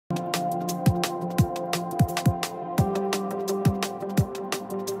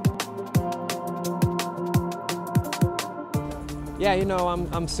Yeah, you know,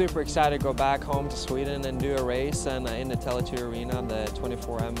 I'm super excited to go back home to Sweden and do a race and in the Tele2 Arena, the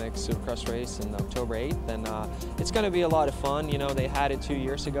 24MX Supercross race on October 8th. And it's going to be a lot of fun. You know, they had it 2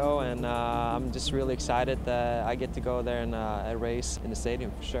 years ago, and I'm just really excited that I get to go there and race in the stadium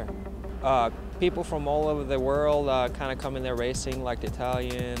for sure. People from all over the world kind of come in there racing, like the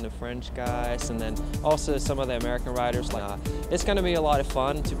Italian, the French guys, and then also some of the American riders. It's going to be a lot of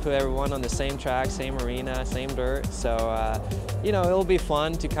fun to put everyone on the same track, same arena, same dirt. So, you know, it'll be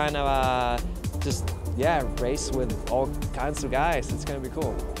fun to kind of race with all kinds of guys. It's going to be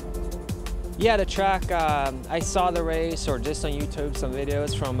cool. Yeah, the track, I saw the race or just on YouTube some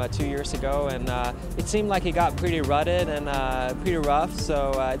videos from 2 years ago, and it seemed like it got pretty rutted and pretty rough,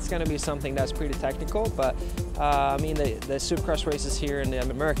 so it's going to be something that's pretty technical. But I mean, the Supercross races here in the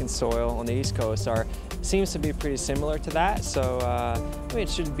American soil on the East Coast seems to be pretty similar to that, so I mean, it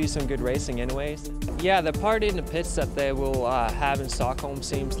should be some good racing anyways. Yeah, the party in the pits that they will have in Stockholm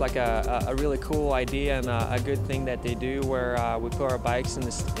seems like a really cool idea and a good thing that they do, where we put our bikes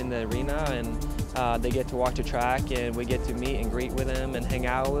in the arena and they get to walk the track and we get to meet and greet with them and hang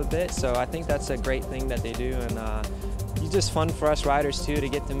out a little bit. So I think that's a great thing that they do, and it's just fun for us riders too to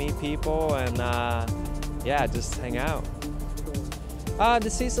get to meet people and yeah, just hang out. The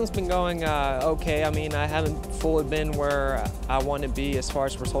season's been going okay. I mean, I haven't fully been where I want to be as far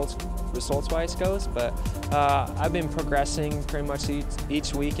as results-wise goes, but I've been progressing pretty much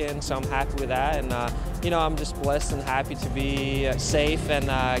each weekend, so I'm happy with that. And you know, I'm just blessed and happy to be safe and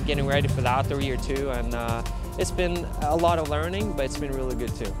getting ready for the outdoor year too. And it's been a lot of learning, but it's been really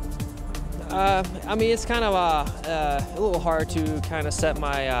good too. I mean, it's kind of a little hard to kind of set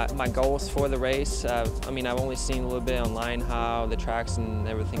my goals for the race. I mean, I've only seen a little bit online how the tracks and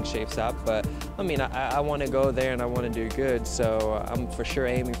everything shapes up, but I mean, I want to go there and I want to do good, so I'm for sure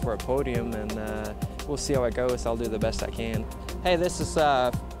aiming for a podium, and we'll see how it goes. I'll do the best I can. Hey, this is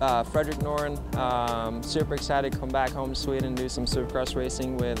Fredrik Noren. Super excited to come back home to Sweden and do some Supercross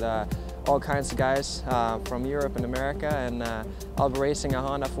racing with all kinds of guys from Europe and America, and I'll be racing a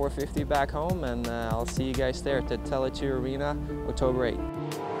Honda 450 back home, and I'll see you guys there at the Tele2 Arena, October 8th.